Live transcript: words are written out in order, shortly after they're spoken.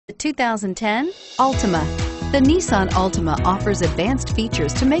The 2010 Altima. The Nissan Altima offers advanced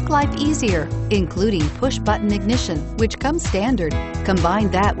features to make life easier, including push-button ignition, which comes standard.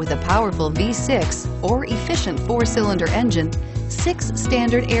 Combine that with a powerful V6 or efficient 4-cylinder engine, 6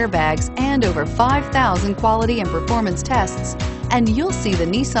 standard airbags, and over 5,000 quality and performance tests, and you'll see the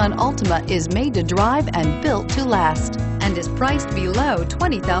Nissan Altima is made to drive and built to last, and is priced below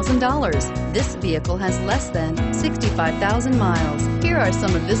 $20,000. This vehicle has less than 65,000 miles. Here are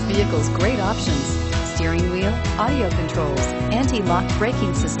some of this vehicle's great options: steering wheel audio controls, anti-lock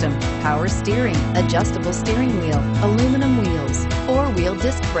braking system, power steering, adjustable steering wheel, aluminum wheels, 4-wheel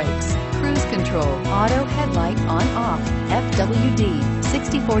disc brakes, cruise control, auto headlight on/off, FWD,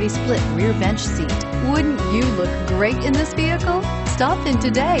 60/40 split rear bench seat. Wouldn't you look great in this vehicle? Stop in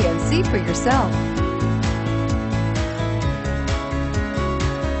today and see for yourself.